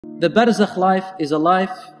The barzakh life is a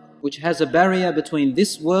life which has a barrier between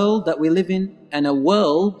this world that we live in and a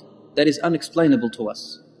world that is unexplainable to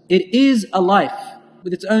us. It is a life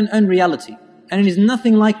with its own reality, and it is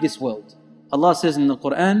nothing like this world. Allah says in the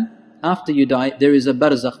Quran, after you die, there is a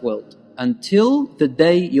barzakh world until the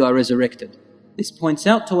day you are resurrected. This points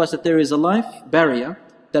out to us that there is a life barrier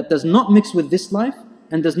that does not mix with this life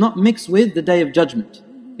and does not mix with the day of judgment.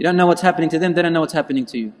 You don't know what's happening to them, they don't know what's happening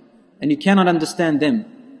to you. And you cannot understand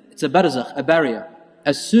them. It's a barzakh, a barrier.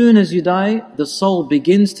 As soon as you die, the soul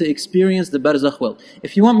begins to experience the barzakh world.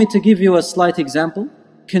 If you want me to give you a slight example,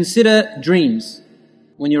 consider dreams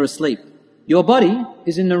when you're asleep. Your body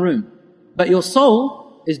is in the room, but your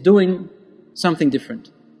soul is doing something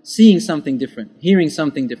different, seeing something different, hearing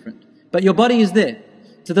something different. But your body is there.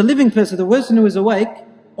 To the living person, the person who is awake,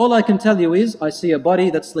 all I can tell you is, I see a body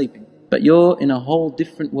that's sleeping. But you're in a whole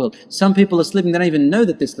different world. Some people are sleeping, they don't even know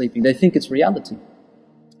that they're sleeping. They think it's reality.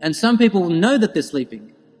 And some people know that they're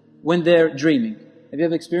sleeping when they're dreaming. Have you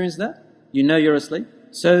ever experienced that? You know you're asleep?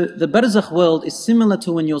 So the barzakh world is similar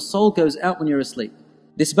to when your soul goes out when you're asleep.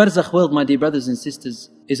 This barzakh world, my dear brothers and sisters,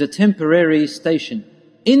 is a temporary station.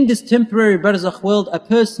 In this temporary barzakh world, a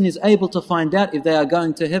person is able to find out if they are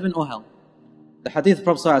going to heaven or hell. The hadith of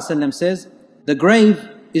Prophet ﷺ says, the grave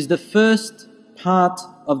is the first part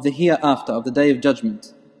of the hereafter, of the day of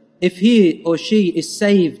judgment. If he or she is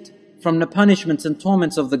saved from the punishments and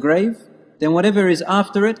torments of the grave, then whatever is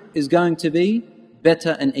after it is going to be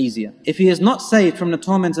better and easier. If he is not saved from the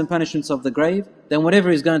torments and punishments of the grave, then whatever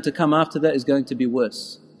is going to come after that is going to be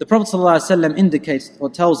worse. The Prophet ﷺ indicates or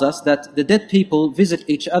tells us that the dead people visit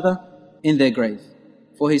each other in their grave.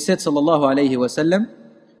 For he said, sallallahu alayhi wasallam,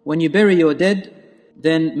 when you bury your dead,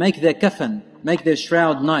 then make their kafan, make their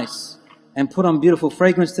shroud nice, and put on beautiful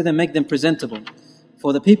fragrance to them, make them presentable.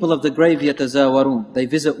 For the people of the grave, yatazawarun, they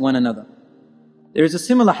visit one another. There is a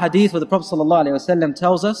similar hadith where the Prophet ﷺ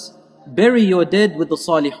tells us, bury your dead with the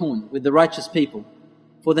salihun, with the righteous people.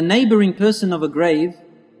 For the neighboring person of a grave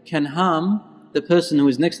can harm the person who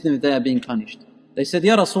is next to them if they are being punished. They said,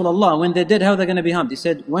 Ya Rasulullah, when they're dead, how are they going to be harmed? He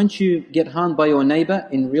said, won't you get harmed by your neighbor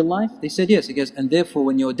in real life? They said, yes. He goes, and therefore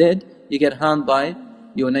when you're dead, you get harmed by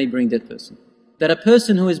your neighboring dead person. That a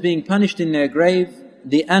person who is being punished in their grave,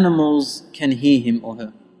 the animals can hear him or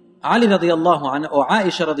her. Ali radiallahu anha, or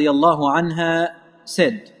Aisha radiallahu anha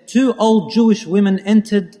said, 2 old Jewish women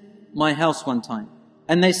entered my house one time.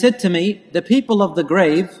 And they said to me, the people of the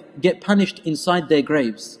grave get punished inside their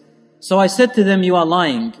graves. So I said to them, you are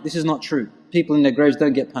lying. This is not true. People in their graves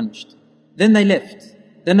don't get punished. Then they left.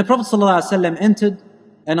 Then the Prophet ﷺ entered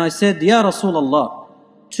and I said, Ya Rasulullah,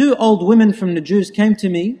 2 old women from the Jews came to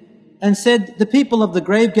me and said, the people of the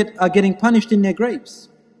grave are getting punished in their graves.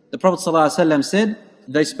 The Prophet ﷺ said,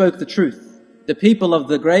 they spoke the truth. The people of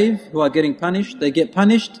the grave who are getting punished, they get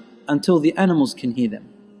punished until the animals can hear them.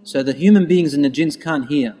 So the human beings and the jinns can't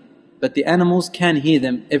hear, but the animals can hear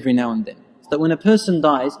them every now and then. So that when a person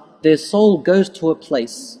dies, their soul goes to a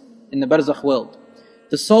place in the barzakh world.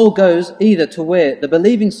 The soul goes either to where the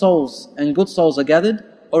believing souls and good souls are gathered,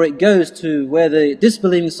 or it goes to where the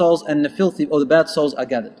disbelieving souls and the filthy or the bad souls are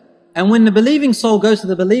gathered. And when the believing soul goes to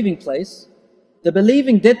the believing place, the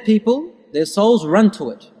believing dead people, their souls run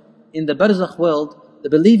to it. In the barzakh world, the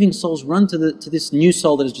believing souls run to this new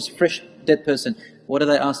soul that is just fresh dead person. What are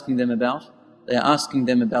they asking them about? They are asking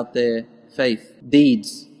them about their faith,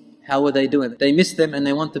 deeds. How are they doing? They miss them and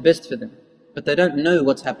they want the best for them, but they don't know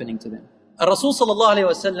what's happening to them. Rasul sallallahu alayhi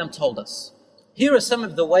wasallam told us, here are some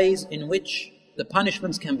of the ways in which the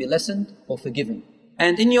punishments can be lessened or forgiven.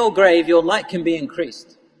 And in your grave, your light can be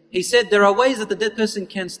increased. He said there are ways that the dead person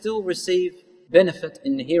can still receive benefit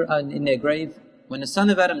in their grave. When the son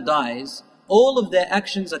of Adam dies, all of their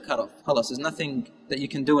actions are cut off. Khalas, there's nothing that you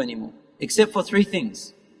can do anymore. Except for 3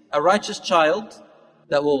 things. A righteous child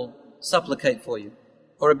that will supplicate for you.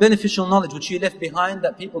 Or a beneficial knowledge which you left behind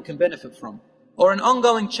that people can benefit from. Or an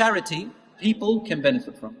ongoing charity people can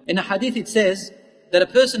benefit from. In a hadith it says that a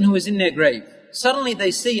person who is in their grave, suddenly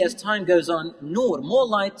they see as time goes on, nur, more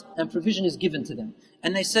light and provision is given to them.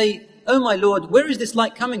 And they say, oh my Lord, where is this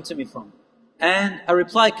light coming to me from? And a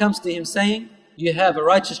reply comes to him saying, you have a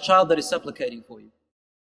righteous child that is supplicating for you.